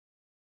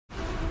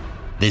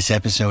This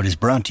episode is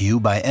brought to you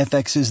by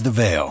FX's The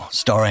Veil,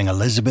 starring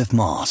Elizabeth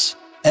Moss.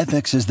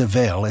 FX's The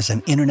Veil is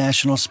an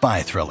international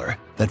spy thriller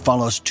that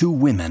follows two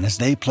women as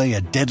they play a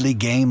deadly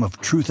game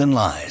of truth and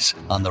lies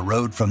on the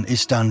road from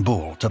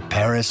Istanbul to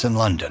Paris and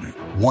London.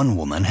 One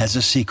woman has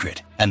a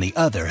secret, and the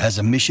other has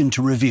a mission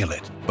to reveal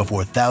it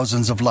before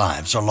thousands of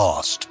lives are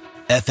lost.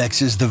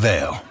 FX's The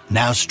Veil,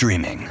 now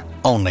streaming,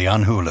 only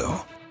on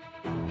Hulu.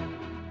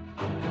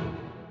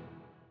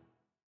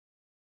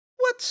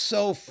 What's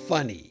so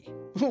funny?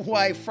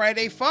 Why,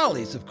 Friday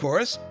Follies, of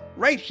course,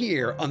 right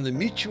here on the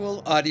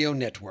Mutual Audio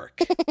Network.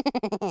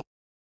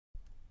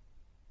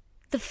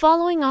 The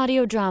following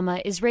audio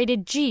drama is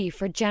rated G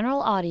for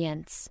general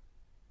audience.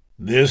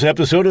 This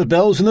episode of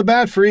Bells in the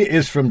Batfry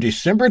is from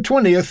December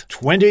 20th,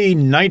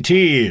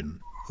 2019.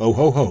 Ho,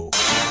 ho, ho.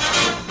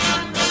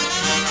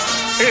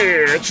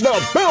 It's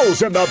the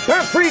Bells in the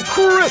Batfry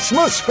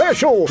Christmas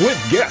Special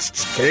with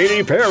guests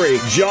Katy Perry,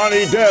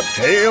 Johnny Depp,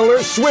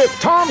 Taylor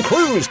Swift, Tom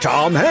Cruise,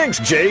 Tom Hanks,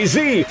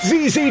 Jay-Z,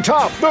 ZZ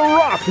Top, The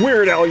Rock,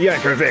 Weird Al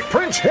Yankovic,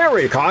 Prince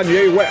Harry,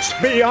 Kanye West,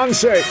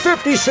 Beyonce,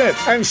 50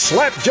 Cent, and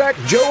Slapjack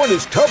Joe and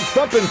his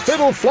tub-thumping,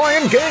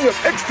 fiddle-flying gang of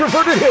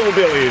extroverted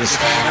hillbillies. You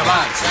better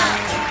watch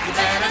out, you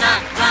better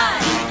not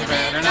cry, you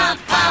better not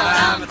pout,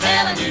 I'm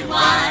telling you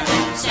why.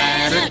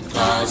 Santa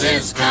Claus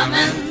is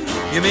coming.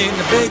 You mean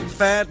the big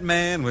fat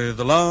man with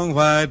the long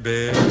white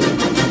beard?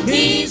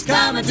 He's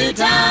coming to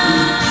town.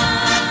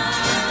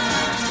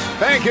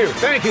 Thank you.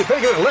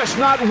 Let's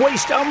not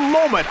waste a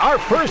moment. Our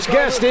first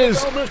guest is...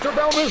 Mr.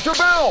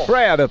 Bell.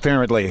 Brad,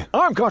 apparently.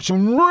 I've got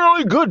some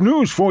really good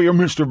news for you,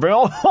 Mr.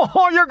 Bell.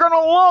 Oh, you're gonna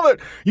love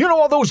it. You know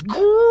all those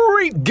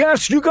great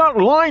guests you got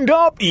lined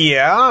up?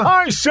 Yeah.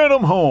 I sent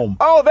them home.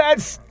 Oh,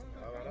 that's...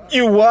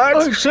 You what?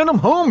 I sent them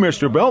home,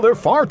 Mr. Bell. They're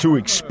far too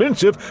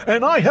expensive,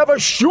 and I have a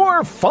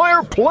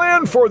surefire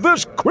plan for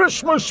this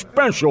Christmas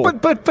special.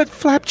 But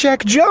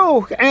Flapjack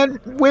Joe and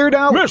Weird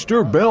Al...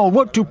 Mr. Bell,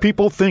 what do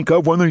people think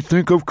of when they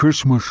think of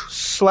Christmas?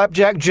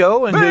 Slapjack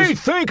Joe and They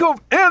think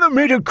of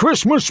animated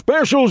Christmas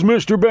specials,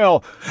 Mr.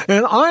 Bell.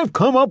 And I've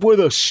come up with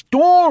a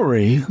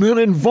story that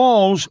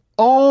involves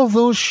all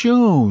those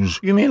shows.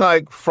 You mean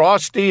like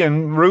Frosty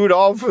and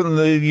Rudolph and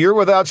the Year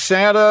Without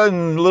Santa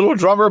and Little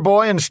Drummer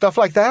Boy and stuff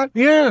like that?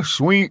 Yes,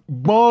 we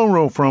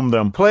borrow from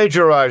them.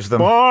 Plagiarize them.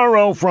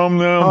 Borrow from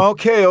them.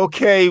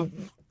 Okay.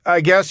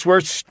 I guess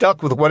we're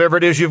stuck with whatever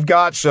it is you've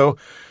got, so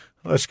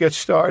let's get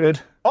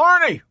started.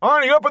 Arnie,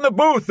 up in the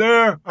booth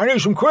there. I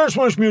need some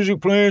Christmas music,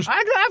 please.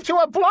 I'd love to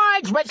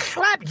oblige, but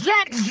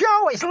Slapjack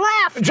Joe is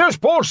left. Just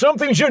pull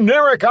something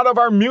generic out of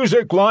our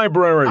music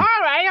library. All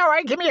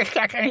right, give me a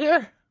second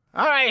here.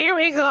 All right, here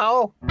we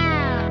go.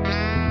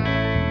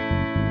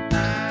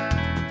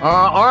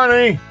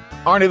 Arnie,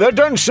 that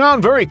doesn't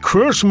sound very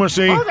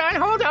Christmassy. Hold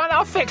on,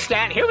 I'll fix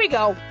that. Here we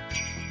go.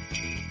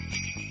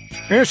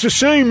 It's the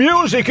same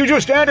music, you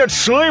just added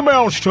sleigh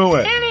bells to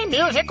it. Any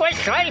music with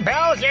sleigh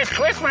bells is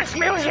Christmas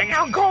music.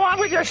 Now go on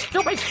with your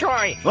stupid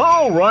story.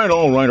 All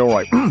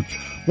right.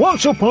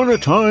 Once upon a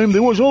time,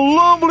 there was a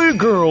lovely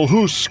girl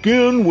whose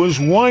skin was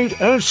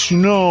white as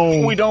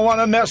snow. We don't want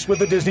to mess with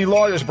the Disney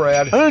lawyers,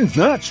 Brad. And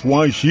that's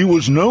why she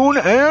was known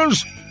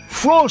as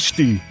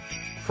Frosty.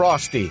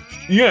 Frosty?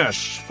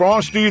 Yes,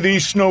 Frosty the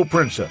Snow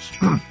Princess.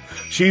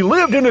 She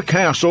lived in a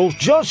castle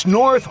just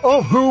north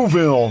of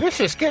Whoville. This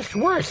just gets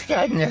worse,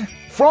 doesn't it?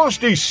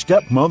 Frosty's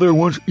stepmother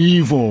was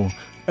evil,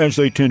 as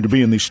they tend to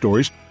be in these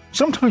stories.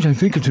 Sometimes I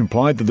think it's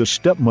implied that the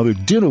stepmother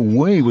did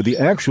away with the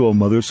actual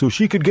mother so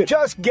she could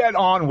Just get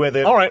on with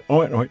it. All right.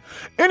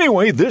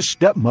 Anyway, this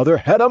stepmother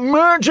had a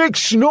magic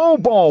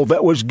snowball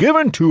that was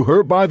given to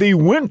her by the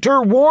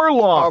Winter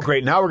Warlock. Oh,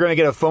 great. Now we're going to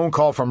get a phone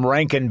call from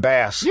Rankin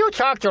Bass. You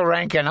talk to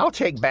Rankin. I'll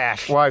take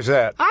Bass. Why's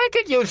that? I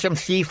could use some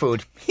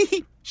seafood.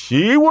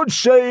 She would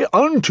say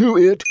unto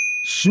it,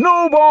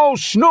 "Snowball,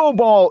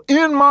 snowball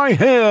in my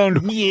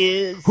hand.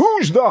 Yes.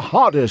 Who's the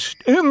hottest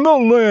in the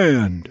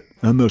land?"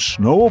 And the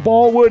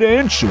snowball would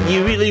answer,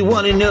 "You really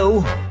want to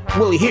know?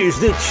 Well, here's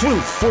the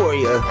truth for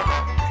you.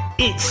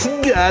 It's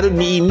gotta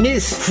be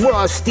Miss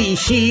Frosty.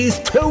 She's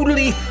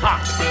totally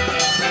hot.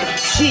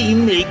 She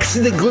makes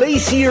the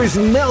glaciers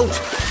melt.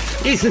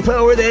 It's the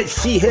power that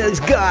she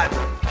has got.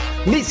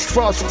 Miss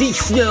Frosty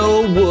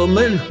Snow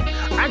Woman.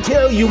 I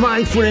tell you,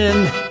 my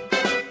friend,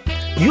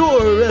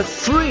 you're a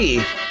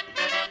 3.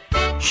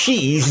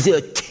 She's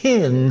a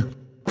 10.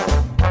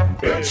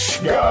 It's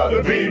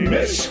gotta be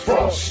Miss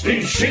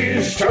Frosty,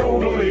 she's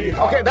totally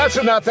hot." Okay, that's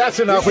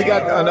enough. We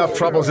got enough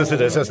troubles as it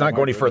is. Let's not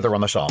go any further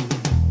on the song.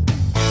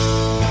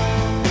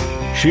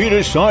 She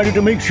decided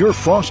to make sure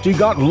Frosty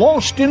got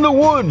lost in the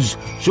woods,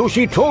 so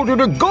she told her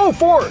to go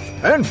forth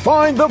and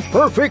find the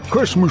perfect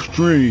Christmas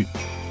tree.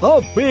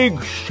 A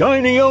big,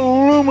 shiny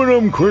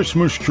aluminum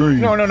Christmas tree.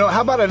 No.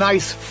 How about a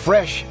nice,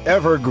 fresh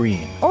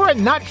evergreen? Or a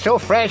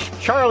not-so-fresh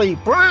Charlie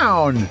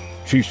Brown.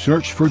 She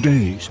searched for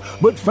days,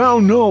 but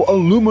found no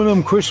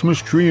aluminum Christmas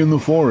tree in the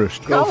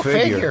forest. Go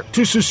figure.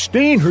 To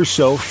sustain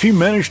herself, she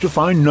managed to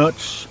find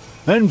nuts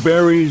and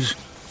berries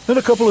and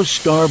a couple of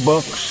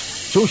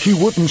Starbucks so she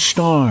wouldn't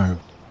starve.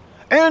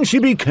 And she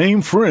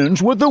became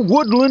friends with the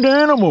woodland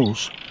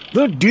animals.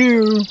 the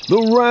deer,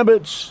 the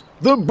rabbits,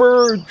 the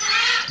birds,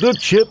 the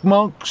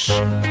chipmunks.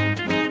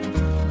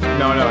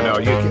 No,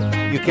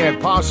 you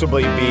can't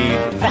possibly be...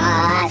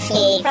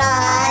 Frosty,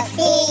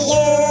 Frosty,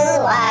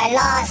 you are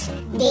lost.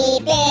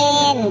 Deep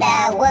in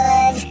the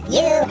woods,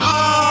 you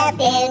have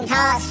been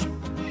tossed.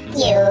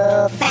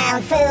 You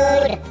found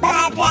food,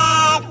 but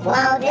that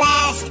won't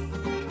last.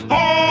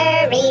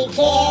 Hurry,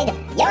 kid,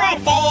 you're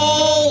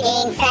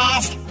fading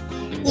fast.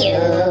 You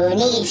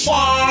need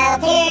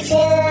shelter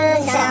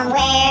soon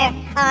somewhere,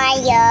 or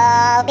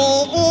you'll be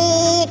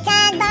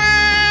eaten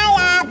by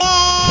a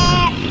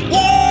bear.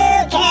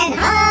 You can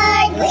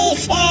hardly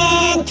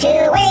stand to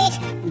wait.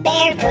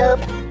 Bear poop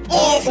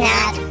is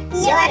not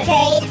your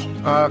fate.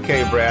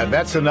 Okay, Brad,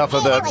 that's enough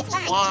of the...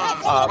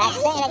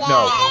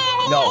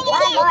 No.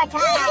 One more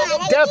time.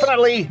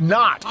 Definitely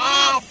not.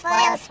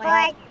 Spoil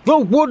sport. The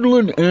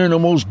woodland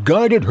animals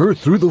guided her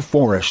through the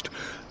forest,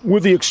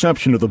 with the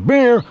exception of the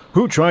bear,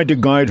 who tried to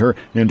guide her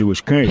into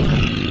his cave.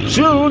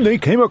 Soon they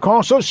came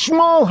across a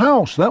small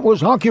house that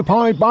was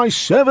occupied by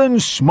 7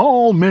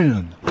 small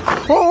men.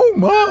 "Oh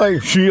my!"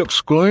 she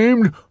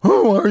exclaimed.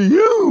 "Who are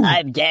you?"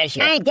 I'm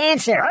Dasher. I'm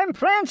Dancer. I'm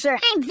Prancer.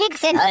 I'm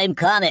Vixen. I'm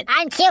Comet.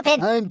 I'm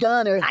Cupid. I'm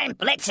Donner. I'm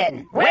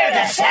Blitzen. We're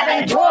the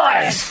 7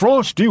 dwarfs.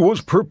 Frosty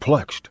was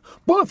perplexed.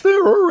 "But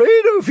there are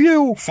 8 of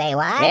you." Say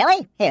what?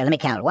 Really? Here, let me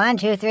count. 1,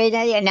 2, 3.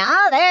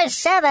 No, there's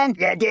 7.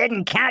 You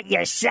didn't count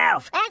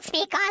yourself. That's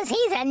because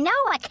he's a no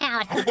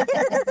account.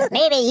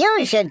 Maybe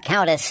you should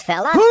count us,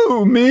 fella.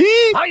 Who, me?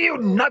 Are you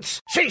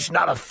nuts? She's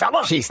not a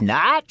fella. She's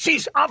not?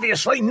 She's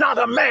obviously not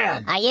a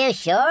man. Are you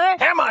sure?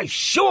 Am I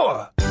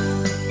sure?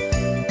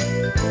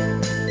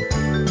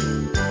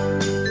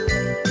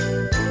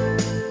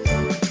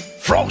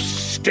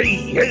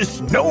 Frosty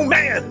is no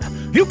man.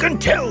 You can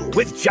tell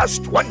with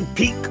just one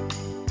peek.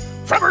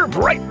 From her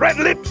bright red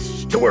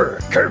lips to her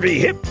curvy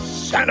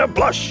hips and a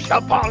blush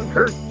upon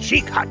her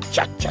cheek.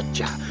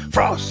 Ha-cha-cha-cha.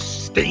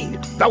 Frosty,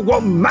 the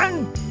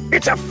woman,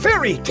 it's a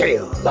fairy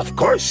tale, of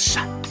course.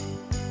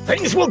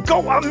 Things will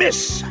go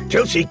amiss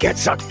till she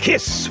gets a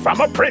kiss from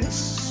a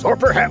prince or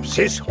perhaps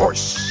his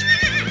horse.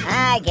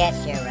 I guess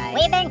you're right.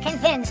 We've been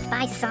convinced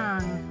by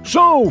song.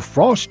 So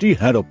Frosty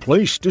had a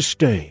place to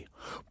stay.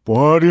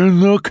 But in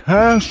the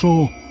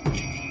castle,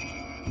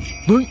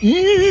 the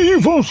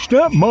evil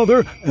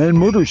stepmother and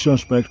murder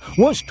suspect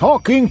was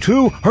talking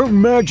to her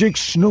magic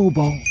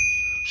snowball.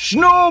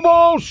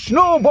 "Snowball,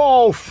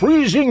 snowball,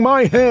 freezing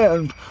my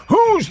hand.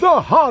 Who's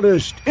the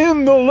hottest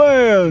in the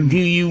land?" Do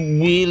you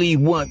really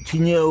want to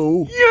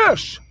know?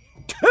 "Yes,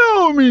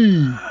 tell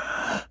me."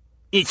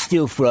 It's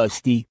still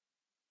Frosty.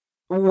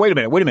 Wait a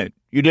minute.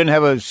 You didn't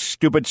have a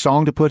stupid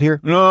song to put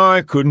here? No,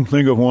 I couldn't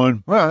think of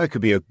one. Well, that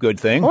could be a good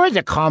thing. Or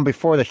the calm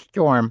before the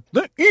storm.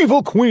 The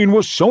evil queen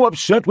was so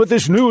upset with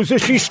this news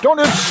that she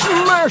started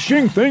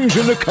smashing things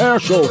in the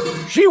castle.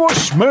 She was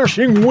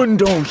smashing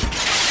windows.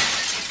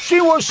 She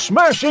was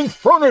smashing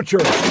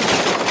furniture.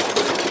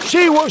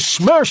 She was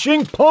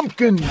smashing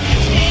pumpkins.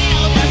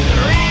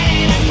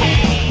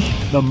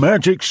 The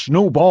magic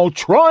snowball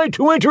tried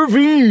to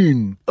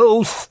intervene.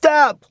 Oh,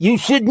 stop! You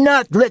should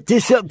not let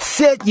this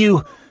upset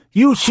you.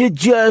 You should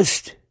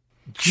just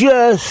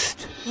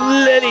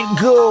let it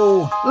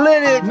go.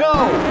 Let it...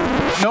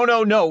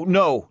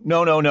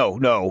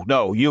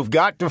 No. You've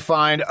got to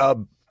find a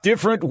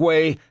different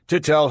way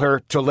to tell her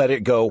to let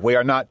it go. We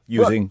are not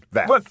using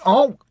that. But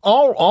all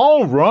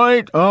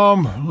right.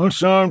 Let's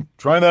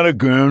try that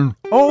again.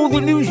 Oh, the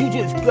news you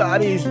just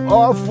got is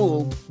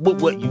awful.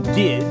 But what you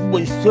did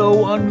was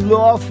so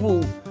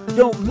unlawful.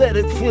 Don't let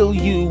it fill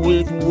you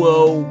with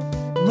woe.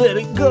 Let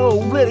it go,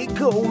 let it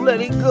go,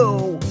 let it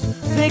go.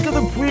 Think of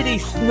the pretty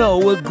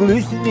snow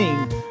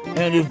a-glistening.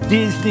 And if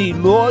Disney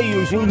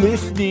lawyers are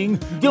listening,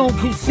 don't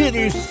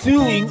consider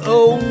suing,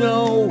 oh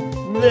no.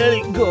 Let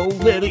it go,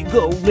 let it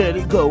go, let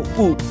it go,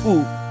 ooh,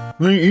 ooh.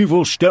 The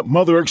evil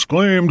stepmother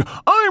exclaimed,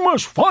 "I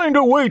must find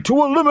a way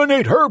to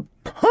eliminate her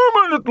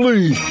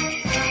permanently."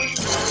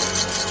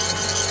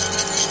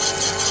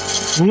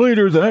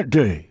 Later that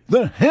day,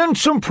 the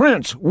handsome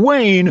prince,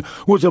 Wayne,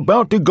 was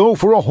about to go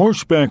for a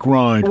horseback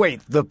ride.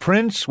 Wait, the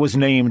prince was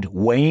named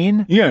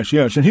Wayne? Yes,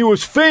 and he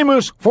was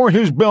famous for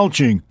his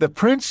belching. The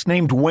prince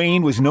named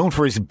Wayne was known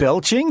for his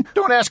belching?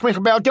 Don't ask me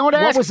about, don't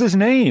ask. What was his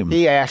name?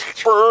 He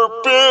asked.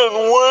 Burpin'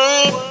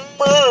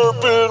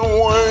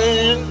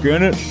 Wayne.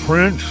 Get it,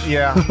 Prince?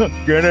 Yeah.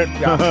 Get it?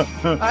 Yeah.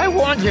 I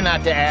warned you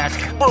not to ask.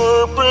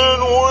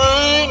 Burpin'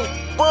 Wayne.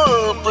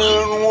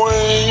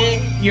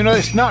 You know,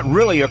 it's not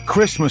really a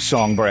Christmas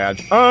song,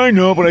 Brad. I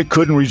know, but I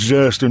couldn't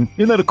resist. And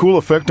isn't that a cool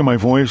effect to my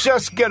voice?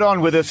 Just get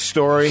on with this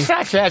story.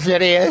 Such as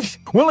it is.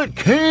 Well, it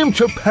came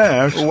to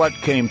pass. What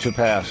came to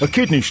pass? A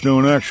kidney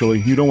stone,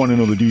 actually. You don't want to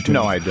know the details.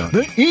 No, I don't.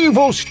 The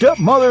evil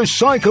stepmother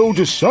psycho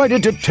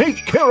decided to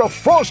take care of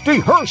Frosty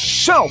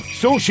herself.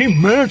 So she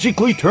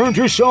magically turned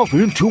herself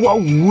into a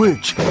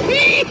witch.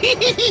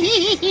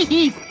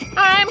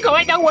 I'm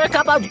going to work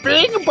up a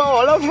big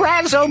bowl of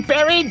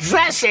razzleberry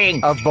dressing.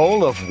 A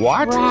bowl of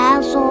what?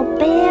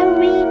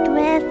 Razzleberry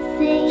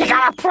dressing. You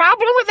got a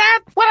problem with that?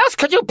 What else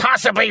could you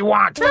possibly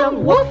want?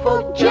 Some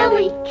waffle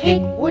jelly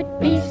cake would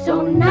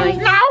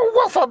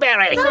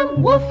cake.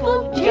 Some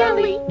waffle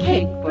jelly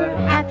cake,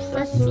 perhaps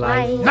a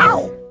slice.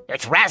 No,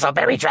 it's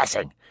raspberry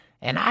dressing.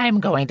 And I'm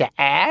going to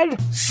add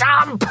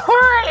some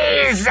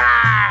poison.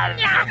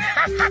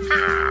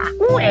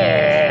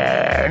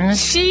 When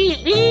she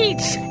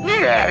eats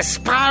this,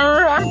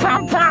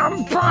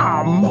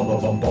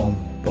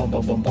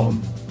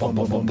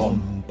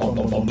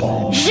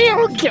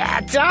 she'll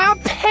get a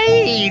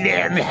pain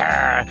in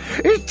her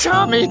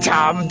tummy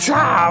tum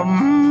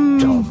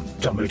tum.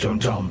 Tummy tum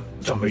tum.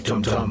 Tummy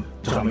tum tum.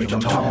 Tummy tum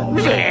tum.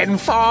 Then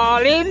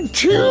fall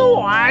into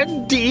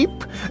a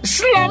deep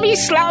slummy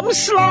slum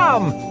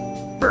slum.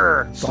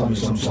 Slummy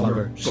slum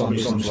slumber. Slummy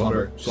slum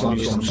slumber.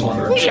 Slummy slum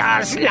slumber.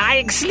 Just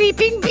like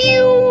Sleeping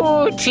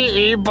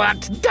Beauty,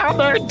 but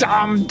dumber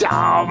dum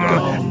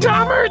dum.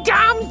 Dumber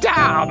dum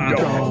dum.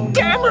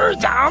 Dumber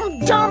dum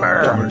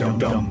dumber. Dumber dum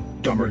dum.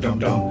 Dumber dum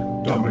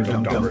dum. Dumber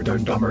dum dumber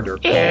dum dumber.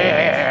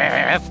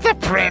 If the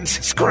prince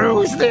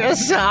screws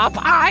this up,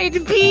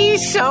 I'd be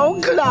so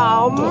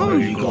glum.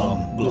 Glummity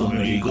glum.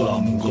 Glummity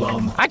glum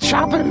glum. I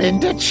chop him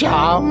into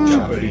chum.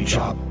 Choppity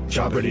chop.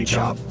 Choppity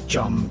chop.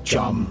 Chum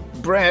chum.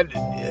 Brad,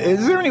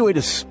 is there any way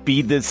to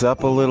speed this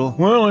up a little?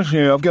 Well, let's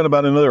see. I've got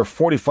about another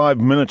 45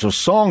 minutes of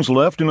songs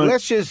left, and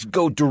let's just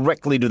go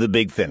directly to the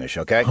big finish,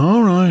 okay?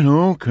 All right,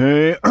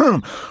 okay.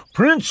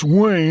 Prince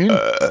Wayne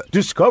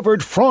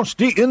discovered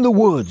Frosty in the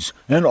woods,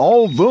 and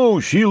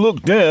although she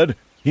looked dead,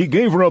 he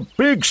gave her a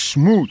big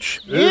smooch.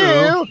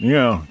 Ew.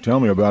 Yeah, tell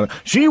me about it.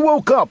 She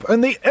woke up,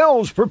 and the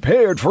elves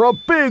prepared for a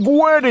big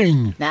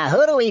wedding. Now,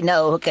 who do we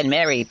know who can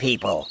marry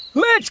people?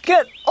 Let's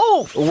get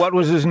Ulf. What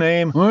was his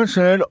name? I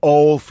said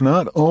Ulf,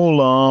 not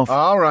Olaf.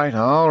 All right.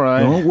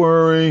 Don't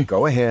worry.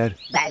 Go ahead.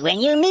 But when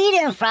you meet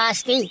him,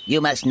 Frosty,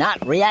 you must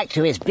not react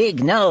to his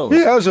big nose.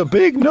 He has a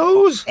big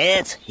nose?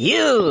 It's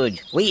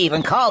huge. We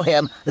even call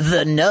him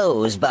the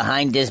nose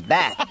behind his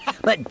back.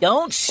 But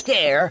don't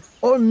stare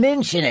or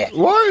mention it.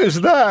 Why is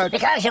that?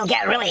 Because you'll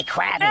get really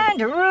crabby. And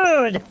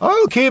rude.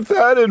 I'll keep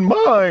that in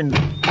mind.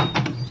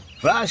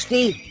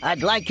 Frosty,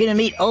 I'd like you to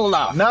meet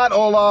Olaf. Not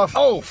Olaf.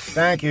 Ulf.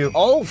 Thank you.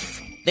 Ulf,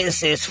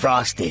 this is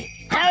Frosty.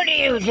 How do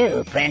you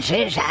do,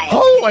 Princess?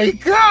 Holy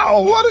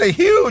cow, what a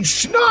huge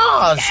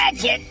schnoz!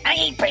 That's it. I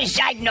ain't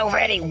presiding over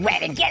any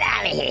wedding. Get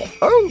out of here.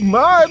 Oh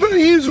my, but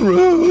he's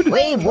rude.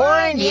 We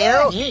warned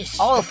you. Yes.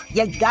 Ulf,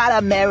 you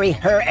gotta marry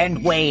her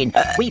and Wayne.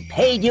 We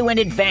paid you in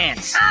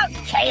advance.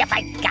 Okay, if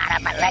I gotta,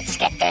 but let's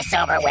get this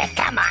over with.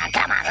 Come on,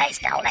 let's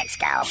go.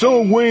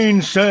 So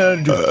Wayne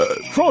said,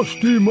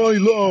 Frosty, my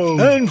love.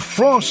 And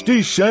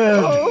Frosty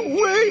said, Oh,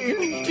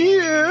 Wayne,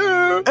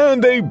 dear.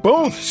 And they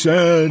both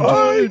said,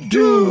 I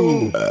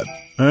do.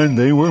 And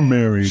they were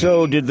married.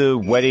 So did the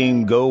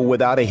wedding go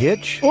without a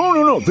hitch? Oh,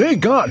 no, they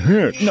got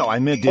hitched. No, I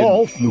meant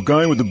Ulf, the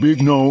guy with the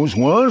big nose,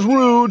 was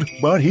rude,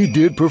 but he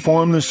did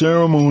perform the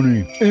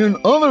ceremony. In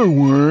other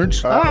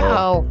words,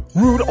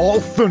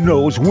 Rudolph the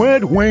Nose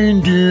wed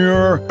Wayne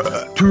dear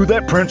to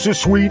that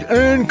princess sweet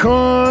and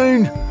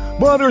kind.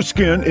 But her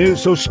skin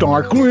is so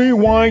starkly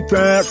white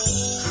that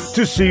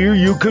to see her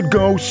you could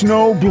go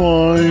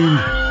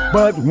snowblind.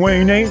 But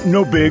Wayne ain't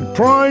no big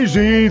prize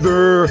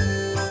either,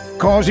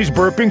 'cause he's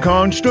burping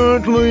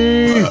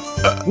constantly.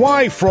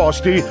 Why,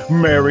 Frosty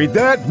married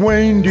that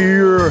Wayne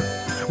dear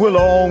will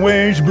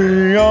always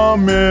be a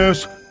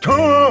mystery.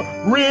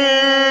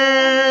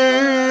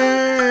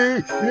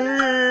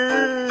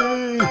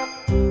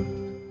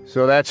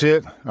 So that's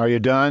it? Are you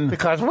done?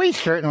 Because we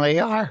certainly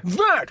are.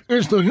 That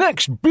is the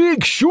next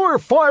big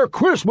surefire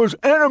Christmas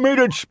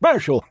animated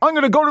special. I'm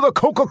going to go to the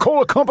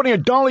Coca-Cola Company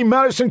at Dolly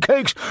Madison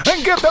Cakes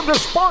and get them to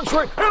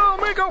sponsor it, and I'll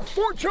make a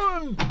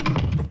fortune.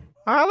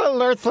 I'll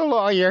alert the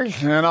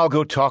lawyers. And I'll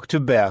go talk to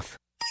Beth.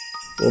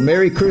 Well,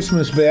 Merry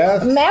Christmas,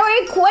 Beth.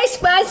 Merry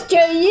Christmas to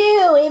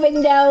you,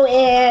 even though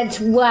it's,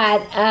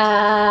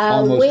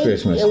 Almost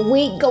Christmas. A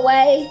week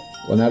away?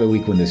 Well, not a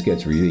week when this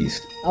gets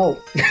released. Oh.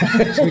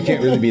 So we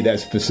can't really be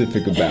that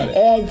specific about it.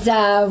 It's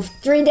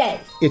 3 days.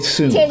 It's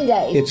soon. 10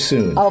 days. It's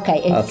soon.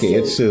 Okay,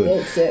 it's soon.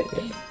 It's soon.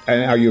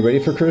 And are you ready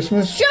for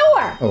Christmas?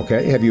 Sure.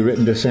 Okay. Have you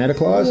written to Santa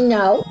Claus?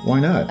 No. Why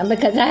not?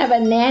 Because I have a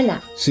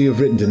Nana. So you've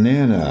written to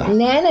Nana.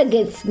 Nana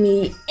gets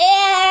me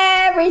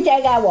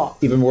everything I want.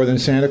 Even more than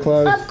Santa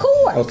Claus? Of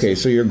course. Okay,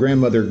 so your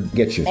grandmother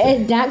gets you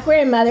things. It's not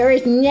grandmother,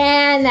 it's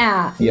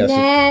Nana. Yes.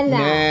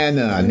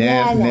 Nana.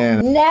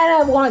 Nana.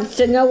 Nana wants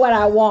to know what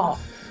I want.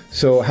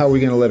 So how are we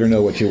going to let her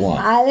know what you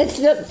want? Let's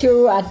look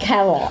through a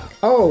catalog.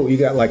 Oh, you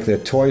got like the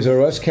Toys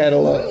R Us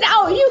catalog?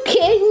 No, you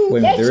kidding?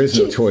 Wait, there is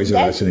no Toys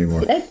R Us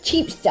anymore. That's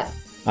cheap stuff.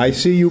 I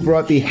see you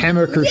brought the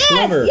Hammaker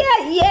Schlemmer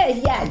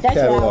Yes. That's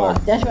catalog.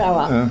 What I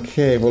want.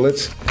 Okay, well,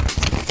 let's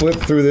flip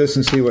through this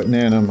and see what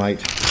Nana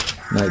might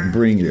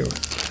bring you.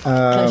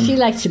 Because she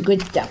likes the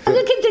good stuff.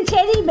 Look at the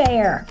teddy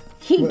bear.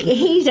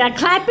 He's a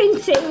clapping,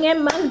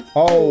 singing monkey.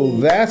 Oh,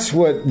 that's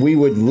what we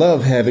would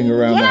love having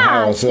around the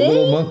house. see? A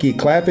little monkey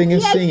clapping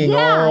and singing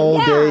all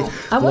day.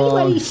 I wonder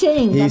what he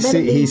sings.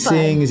 He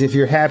sings "If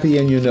You're Happy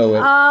and You Know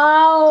It."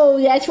 Oh,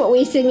 that's what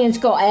we sing in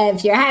school.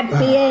 If you're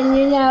happy and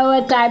you know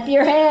it, clap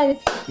your hands.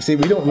 See,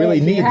 we don't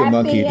really need the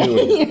monkey, do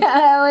we? You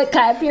know it,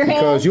 clap your hands.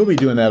 Because you'll be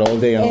doing that all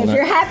day and all If night.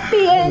 you're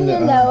happy and you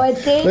know it,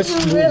 then Let's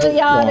you move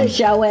really ought to along.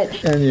 show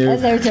it. And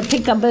there's a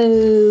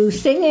peekaboo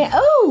singing.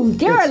 Oh,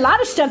 there are a lot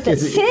of stuff that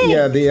sings.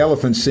 Yeah, the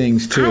elephant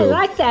sings too. I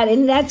like that,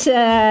 and that's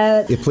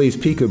It plays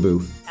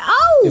peekaboo.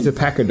 Oh! It's a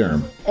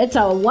pachyderm. It's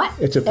a what?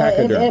 It's a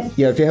pachyderm.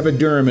 Yeah, if you have a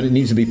derm and it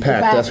needs to be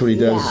packed, that's what he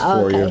does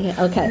for you.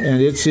 Okay.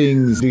 And it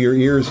sings, "Do Your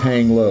Ears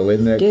Hang Low?"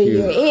 Isn't that cute? Do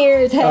your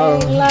ears hang low?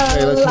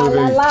 Hey, let's La move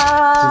la in.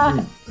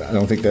 la. I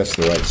don't think that's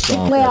the right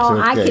song. Well,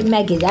 That's okay. I can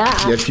make it up.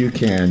 Yes, you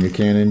can. You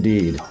can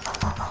indeed.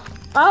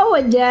 Oh,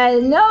 and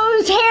the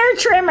nose hair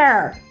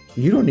trimmer.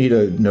 You don't need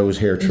a nose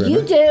hair trimmer.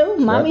 You do.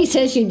 Mommy What?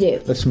 says you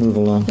do. Let's move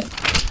along.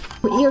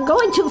 You're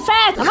going too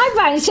fast. I might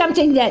find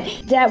something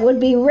that would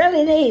be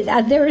really neat.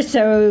 There's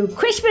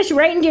Christmas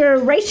reindeer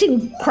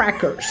racing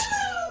crackers.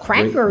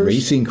 Crackers.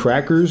 Racing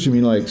crackers? You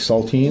mean like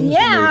saltines?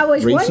 Yeah, I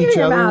was race each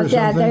wondering other about or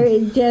that.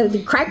 something?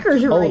 The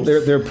crackers are Oh,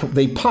 race.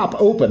 they pop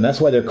open.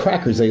 That's why they're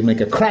crackers. They make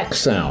a crack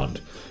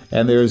sound.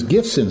 And there's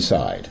gifts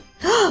inside.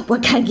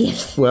 What kind of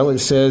gifts? Well, it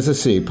says,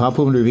 let's see, pop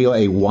open to reveal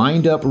a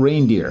wind-up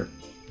reindeer.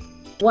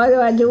 What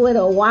do I do with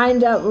a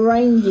wind-up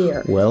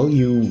reindeer? Well,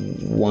 you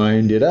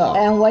wind it up.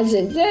 And what does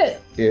it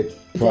do? It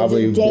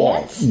probably Does it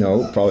walks. dance?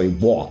 No, probably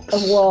walks.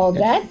 Well,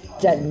 that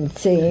doesn't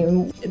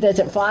seem... Does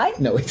it fly?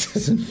 No, it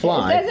doesn't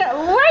fly.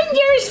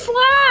 Reindeers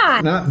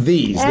fly! Not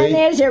these. And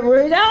is it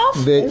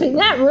Rudolph? If it's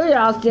not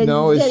Rudolph, then,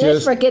 No, it's then let's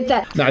just- forget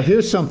that. Now,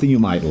 here's something you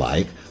might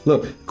like.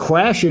 Look,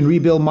 crash and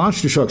rebuild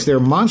monster trucks. They're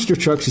monster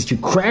trucks that you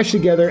crash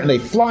together and they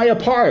fly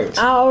apart.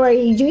 I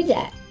already do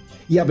that.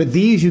 Yeah, but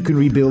these you can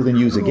rebuild and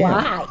use again.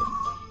 Why?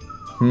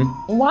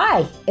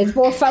 Why? It's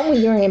more fun when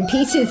you're in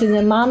pieces and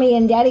then mommy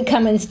and daddy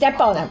come and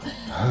step on them.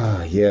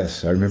 Ah,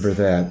 yes, I remember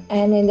that.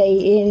 And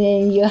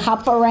then you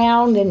hop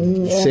around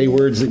and Say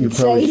words that you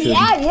probably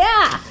shouldn't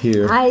yeah.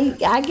 hear.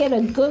 I get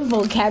a good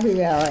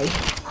vocabulary.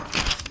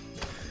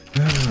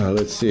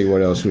 Let's see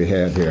what else we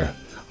have here.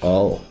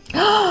 Oh.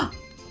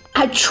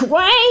 A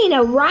train,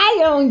 a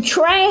ride-on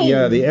train.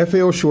 Yeah, the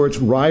FAO shorts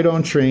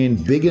ride-on train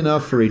big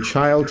enough for a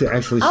child to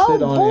actually Oh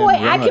sit on boy,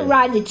 and ride. I can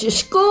ride it to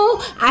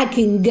school. I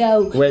can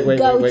go to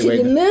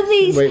the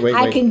movies.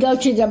 I can go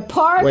to the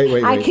park.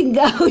 I can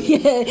go.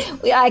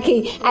 I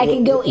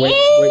can go anywhere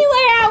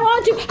I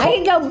want to. I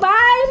can go.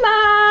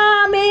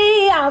 Bye,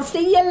 mommy. I'll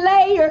see you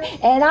later,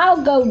 and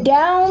I'll go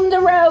down the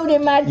road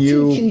in my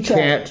choo-choo You train.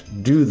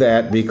 can't do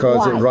that because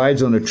Why? it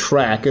rides on a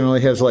track and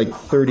only has like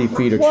 30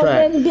 feet of Well,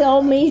 track. then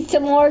build me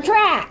some more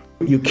track.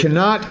 You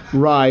cannot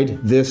ride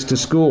this to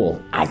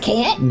school. I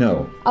can't.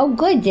 No. Oh,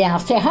 good. Then I'll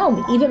stay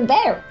home. Even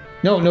better.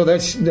 No,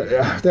 that's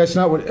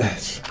not what.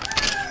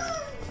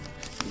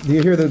 Do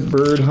you hear the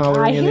bird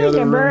hollering I in the hear other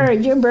the room?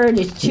 bird. Your bird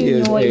is too He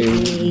is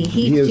noisy.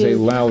 he is a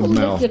loud Look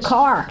mouth. at the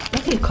car.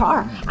 Look at the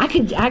car. I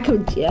could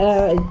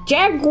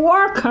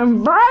Jaguar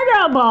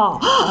convertible.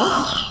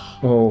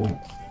 Oh,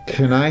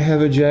 can I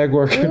have a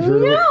Jaguar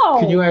convertible? No.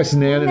 Can you ask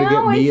Nana to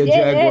get me a it's-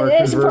 Jaguar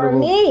it's convertible? for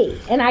me,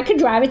 and I could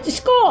drive it to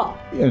school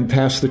And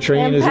pass the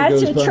train and as pass it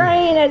goes the by?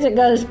 train as it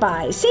goes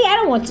by. See, I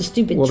don't want the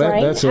stupid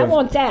train. I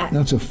want that.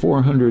 That's a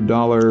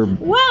 $400.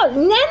 Well,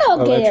 Nana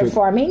will get it electric-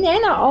 for me.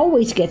 Nana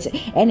always gets it,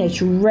 and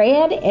it's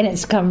red and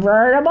it's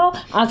convertible.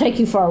 I'll take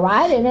you for a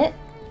ride in it.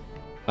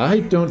 I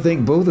don't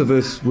think both of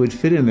us would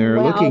fit in there.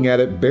 Well, Looking at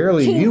it,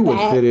 barely too you would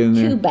bad, fit in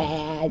there. Too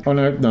bad. Oh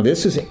no,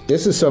 this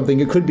is something.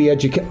 It could be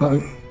education.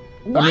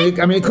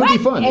 I mean, it could be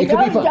fun. And It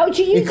could be fun. Don't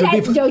you It use could be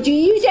that? fun. Don't you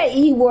use that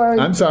E word?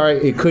 I'm sorry,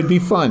 it could be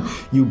fun.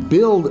 You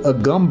build a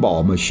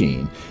gumball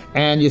machine,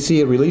 and you see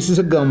it releases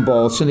a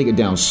gumball, sending it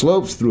down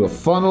slopes through a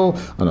funnel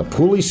on a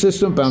pulley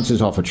system, bounces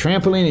off a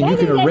trampoline, and you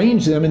can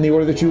arrange them in the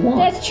order that you want.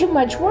 That's too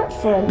much work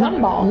for a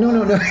gumball.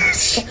 No.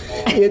 That's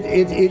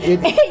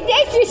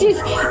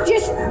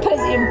just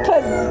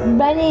put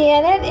money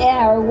in it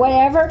or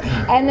whatever,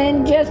 and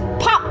then just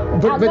pop.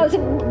 Out goes a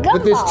gumball.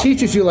 But this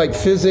teaches you like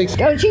physics.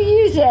 Don't you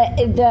use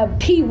the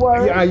P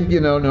word? Yeah,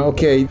 no,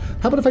 okay.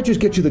 How about if I just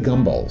get you the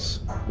gumballs?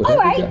 Would All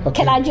that be right. good?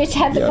 Okay. Can I just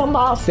have the Yeah.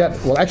 gumballs?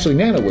 Well, actually,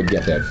 Nana would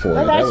get that for you.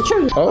 Oh, That that's would-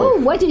 true. Oh, Oh,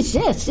 what is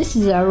this? This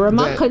is a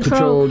remote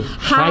controlled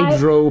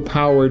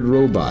hydro-powered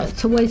robot.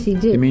 So what does he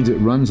do? It means it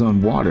runs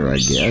on water, I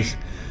guess.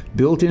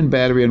 Built-in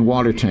battery and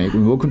water tank,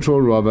 remote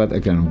control robot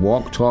that can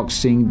walk, talk,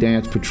 sing,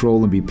 dance,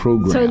 patrol, and be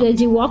programmed. So does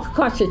he walk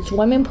across the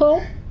swimming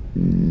pool?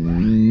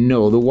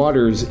 No, the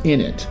water's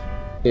in it.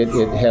 It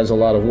has a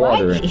lot of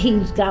water What? in it.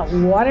 He's got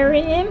water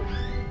in him?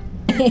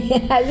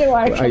 How's the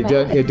water come out?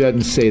 It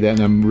doesn't say that, and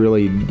I'm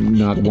really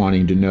not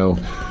wanting to know.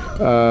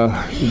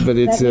 But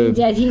it's That means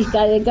that he's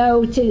got to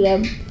go to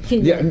the...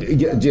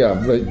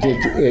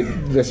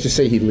 But let's just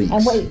say he leaks.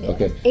 And wait.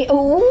 Okay.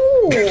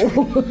 Ooh.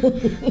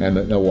 And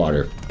the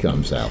water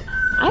comes out.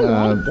 I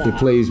like that. He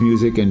plays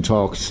music and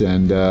talks,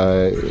 and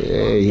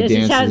he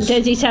dances.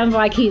 Does he sound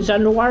like he's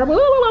underwater?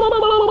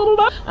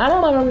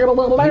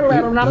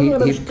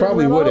 He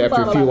probably would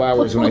after a few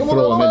hours when I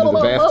throw him into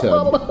the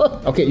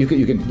bathtub. Okay, you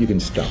can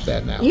stop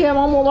that now.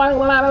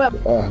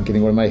 Oh, I'm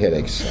getting one of my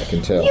headaches. I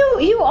can tell.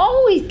 You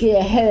always get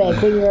a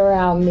headache when you're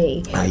around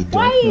me. I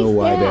don't know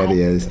why that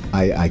is.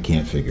 I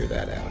can't figure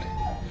that out.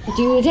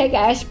 Do you take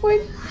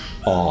aspirin?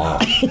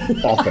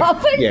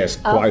 Often. Yes,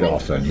 quite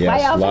often.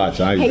 Yes, lots.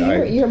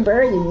 Your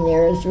bird in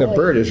there is really... The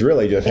bird is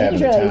really just having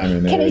the time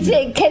in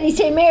there. Can he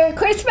say Merry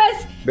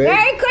Christmas? Babe?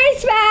 Merry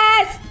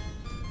Christmas!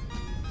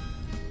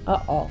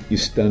 Uh-oh. You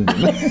stunned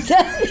him.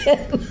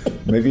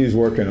 Maybe he's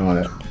working on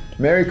it.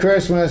 Merry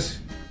Christmas.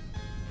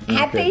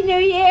 Happy New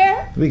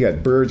Year. We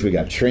got birds. We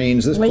got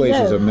trains. This place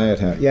is a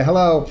madhouse. Yeah,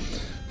 hello.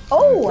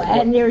 Oh,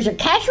 and there's a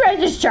cash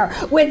register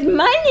with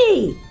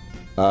money.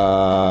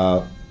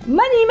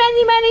 Money.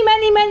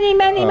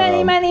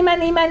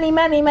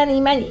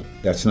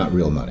 That's not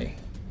real money.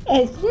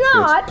 It's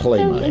not. It's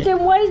play money.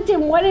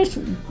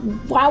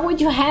 Why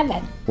would you have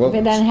it? Well, if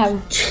it doesn't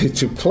have...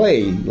 to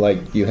play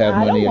like you have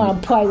money. I don't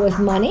want to play with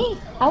money.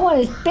 I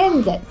want to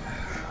spend it.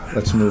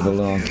 Let's move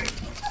along.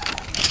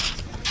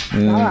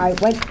 All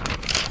right, wait.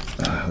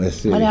 Let's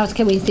see. What else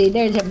can we see?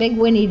 There's a big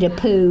Winnie the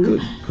Pooh.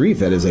 Good grief,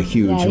 that is a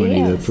huge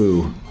Winnie the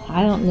Pooh.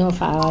 I don't know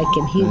if I like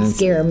him. He'd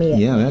scare me.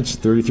 Yeah, that's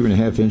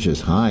 33.5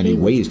 inches high, and he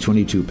weighs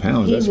 22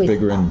 pounds. That's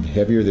bigger and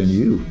heavier than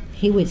you.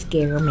 He would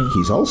scare me.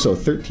 He's also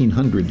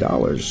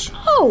 $1,300.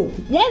 Oh,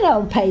 then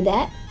I'll pay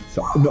that.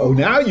 So, no,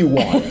 now you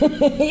want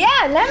it.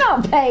 Yeah, then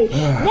I'll pay.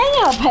 Then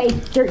I'll pay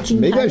 $1,300.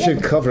 Maybe I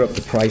should cover up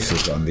the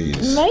prices on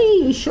these.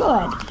 Maybe you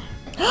should.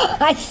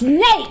 A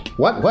snake.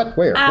 What?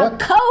 Where? A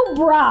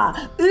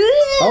cobra.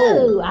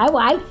 Ooh, I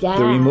like that.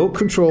 The remote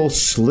control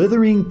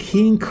slithering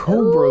king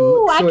cobra.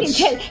 Ooh,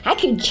 I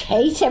can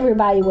chase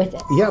everybody with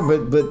it. Yeah,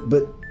 but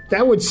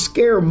that would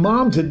scare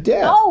Mom to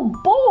death. Oh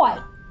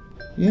boy.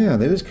 Yeah,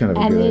 that is kind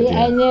of a good idea.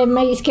 And then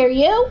may it scare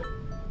you?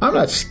 I'm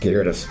not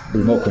scared of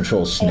remote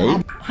control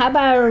snake. How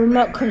about a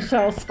remote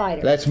control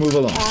spider? Let's move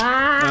along. Okay,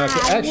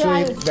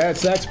 actually,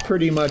 that's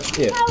pretty much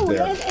it.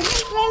 There.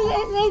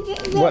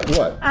 What?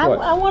 I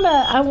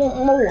want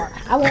more.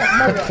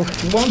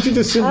 Why don't you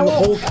just send the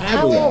whole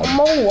catalog? I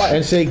want more.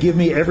 And say, give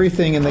me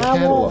everything in the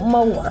catalog. I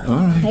want more.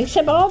 All right.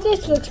 Except all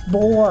this looks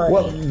boring.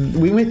 Well,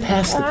 we went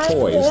past the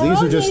toys.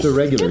 These are just the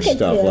regular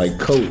stuff, like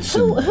coats.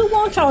 Who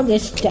wants all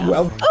this stuff?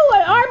 Well,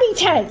 an army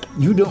tank.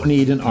 You don't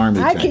need an army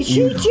tank. I can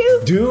shoot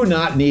you. Do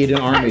not need an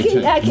army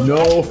tank.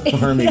 No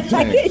army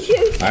tank.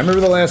 I remember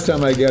the last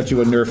time I got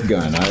you a Nerf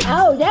gun.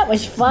 Oh, that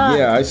was fun.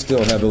 Yeah, I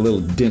still have the little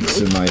dents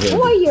in my head.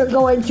 Boy, you're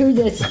going through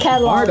this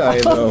catalog. Aren't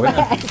I, though?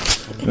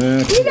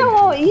 You don't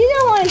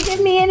want to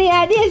give me any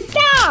ideas.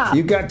 Stop.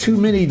 You got too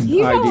many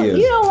ideas.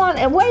 You don't want.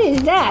 What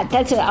is that?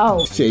 That's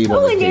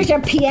and there's a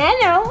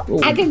piano.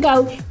 Oh. I could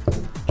go.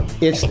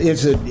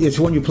 It's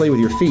when you play with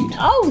your feet.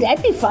 Oh,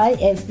 that'd be fun.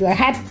 If you're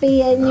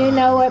happy and you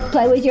know it,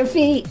 play with your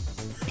feet.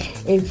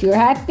 If you're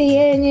happy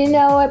and you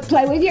know it,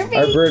 play with your feet.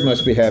 Our bird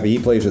must be happy. He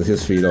plays with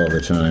his feet all the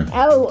time.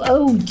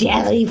 Oh,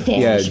 jellyfish.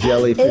 Yeah,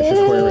 jellyfish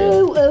aquarium.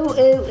 Ooh.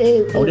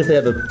 I wonder if they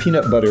have a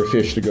peanut butter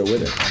fish to go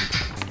with it.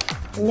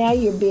 Now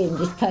you're being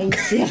just plain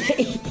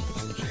silly.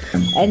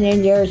 And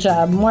then there's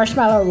a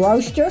marshmallow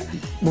roaster.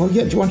 Well,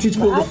 yeah, why don't you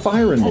build a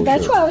fire in those?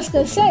 That's what I was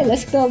going to say.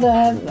 Let's build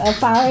a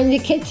fire in the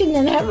kitchen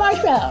and have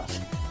marshmallows.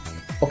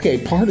 Okay,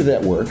 part of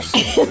that works.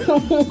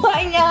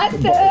 Why not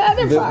the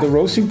other part? The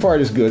roasting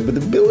part is good, but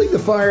the building the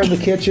fire in the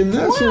kitchen,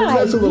 that's a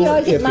little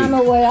iffy.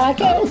 Mama would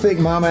like it? I don't think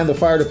Mama and the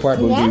fire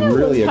department would be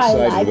really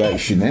excited about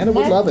it. Nana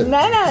would love it.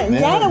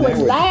 Nana would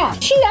laugh.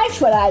 She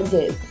likes what I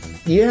do.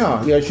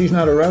 Yeah, she's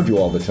not around you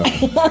all the time.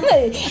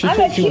 She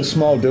takes you in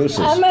small doses.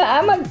 I'm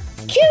a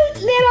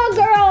cute little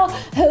girl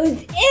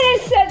who's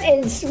innocent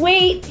and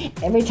sweet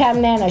every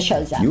time Nana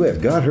shows up. You have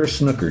got her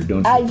snookered,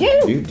 don't you? I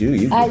do. You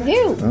do. I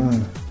do.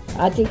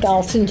 I think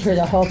I'll send her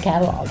the whole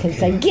catalog and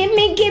say, give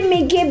me.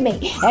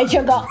 And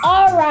she'll go,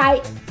 all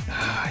right.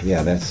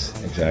 Yeah, that's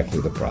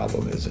exactly the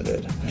problem, isn't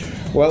it?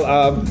 Well,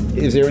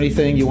 is there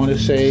anything you want to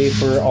say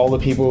for all the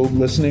people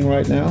listening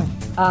right now?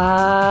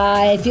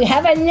 If you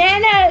have a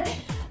Nana,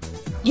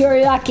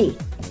 you're lucky.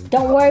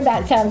 Don't worry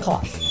about Santa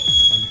Claus.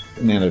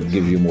 Nana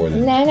gives you more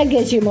than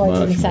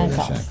Santa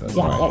Claus.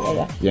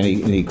 Yeah.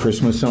 Any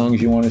Christmas songs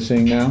you want to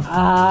sing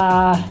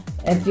now?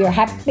 If you're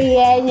happy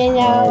and you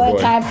know it,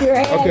 clap your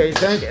hands. Okay,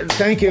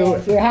 thank you.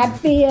 If you're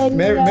happy and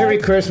Merry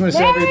Christmas,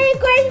 Merry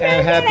Christmas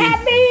and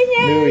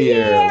Happy New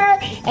Year.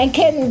 And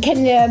can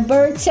the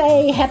bird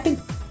say Happy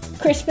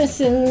Christmas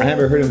and I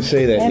haven't heard him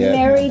say that yet.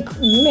 Merry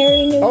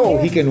New Year. Oh,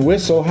 he can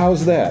whistle.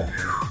 How's that?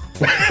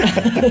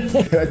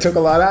 That took a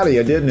lot out of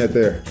you, didn't it?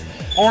 There.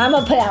 And I'm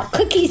gonna put out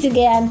cookies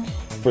again.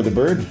 For the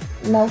bird?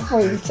 No,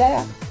 for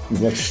yourself.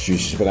 Let's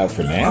just put out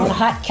for Nana.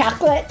 Hot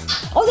chocolate.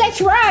 Oh,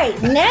 that's right.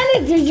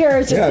 Nana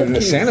deserves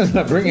cookies. Santa's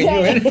not bringing you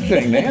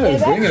anything.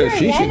 Nana's bringing her.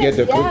 She should get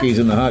the cookies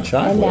and the hot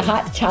chocolate. And the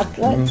hot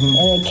chocolate and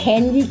the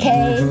candy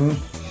cane.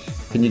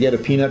 Can you get a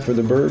peanut for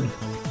the bird?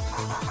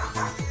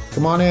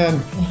 Come on in.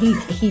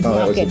 He's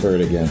that was the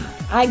bird again.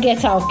 I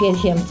guess I'll get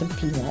him some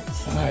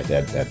peanuts. All right,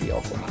 that'd be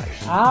awful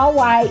nice. All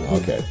right.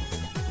 Okay.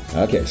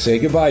 Okay, say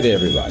goodbye to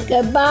everybody.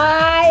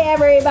 Goodbye,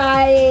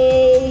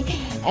 everybody.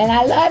 And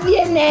I love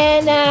you,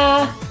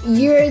 Nana.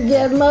 You're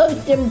the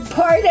most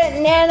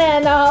important Nana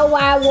in the whole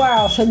wide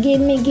world. So give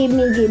me.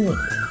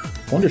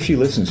 Wonder if she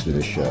listens to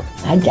this show.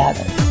 I doubt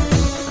it.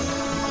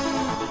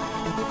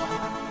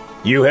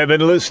 You have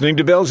been listening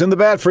to Bells in the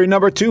Batfry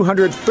number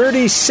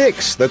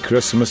 236, the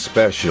Christmas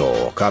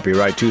special.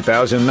 Copyright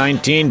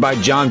 2019 by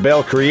John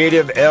Bell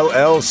Creative,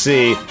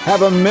 LLC.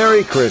 Have a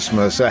Merry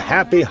Christmas, a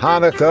Happy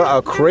Hanukkah,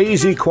 a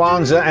Crazy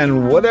Kwanzaa,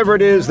 and whatever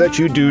it is that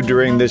you do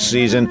during this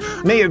season,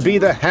 may it be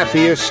the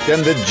happiest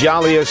and the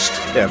jolliest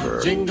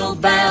ever. Jingle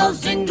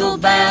bells, jingle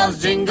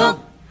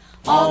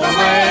all the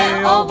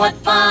way. Oh, what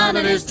fun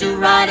it is to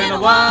ride in a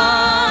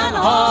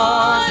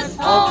one-horse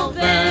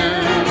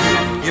open.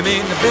 You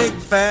mean the big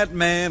fat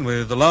man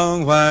with the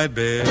long white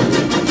beard?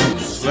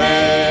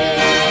 Sleigh.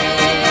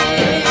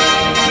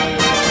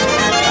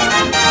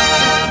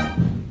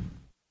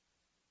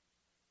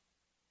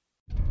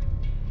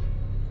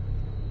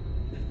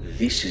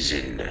 This is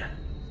an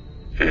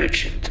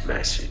urgent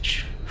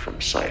message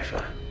from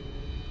Cypher.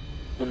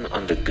 When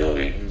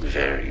undergoing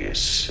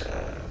various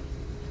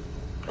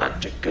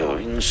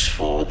undergoings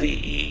for the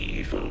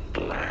evil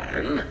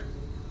plan,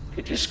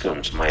 it has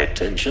come to my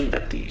attention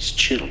that these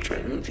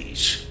children,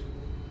 these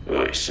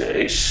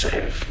OSAs,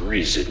 have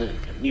risen in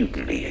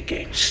mutiny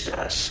against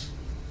us.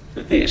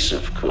 This,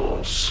 of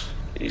course,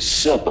 is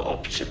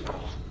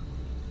suboptimal.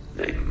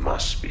 They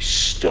must be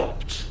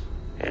stopped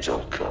at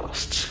all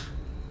costs.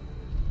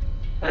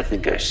 I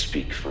think I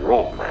speak for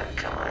all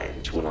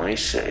mankind when I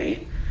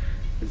say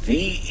the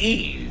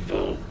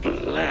evil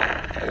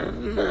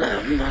plan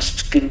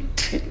must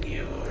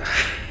continue.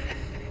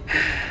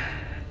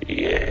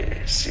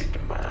 Yes,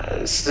 it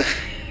must.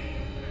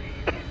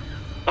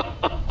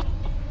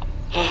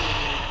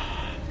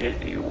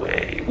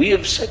 Anyway, we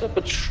have set up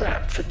a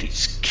trap for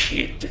these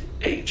kid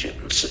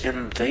agents,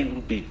 and they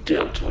will be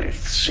dealt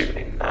with soon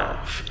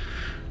enough.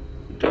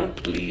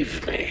 Don't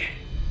believe me.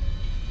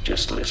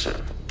 Just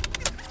listen.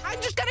 I'm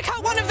just gonna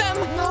cut one of them!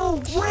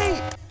 No, wait!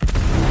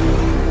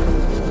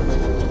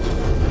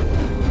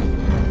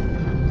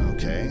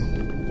 Okay.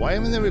 Why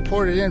haven't they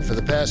reported in for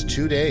the past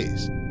 2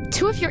 days?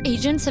 2 of your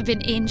agents have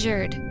been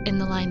injured in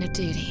the line of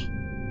duty.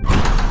 Oh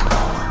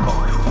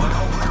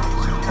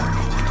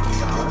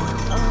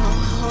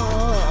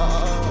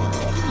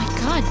my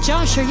God,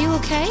 Josh, are you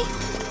okay?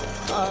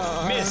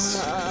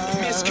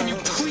 Miss, can you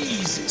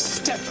please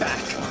step back?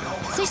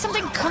 Say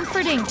something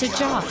comforting to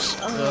Josh.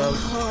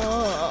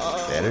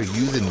 Better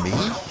you than me?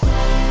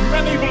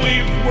 Many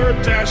believe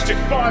Wordtastic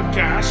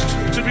Podcast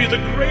to be the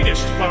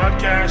greatest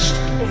podcast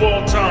of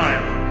all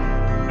time.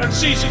 And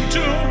Season 2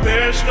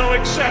 bears no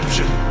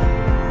exception.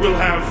 We'll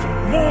have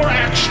more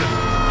action.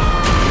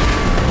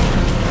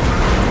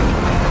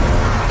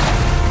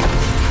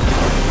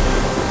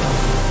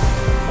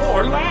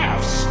 More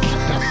laughs.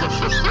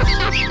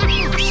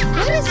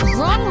 What is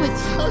wrong with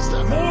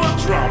you? More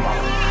drama.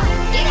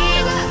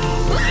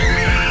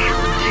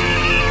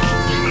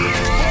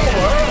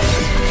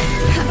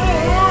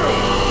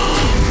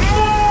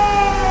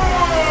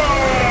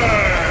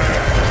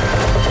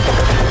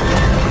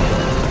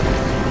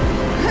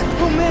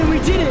 Oh man, we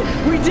did it!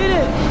 We did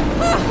it!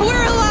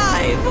 We're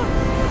alive!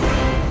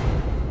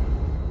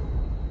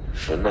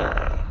 For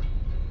now,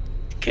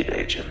 kid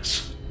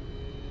agents.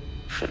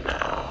 For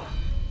now.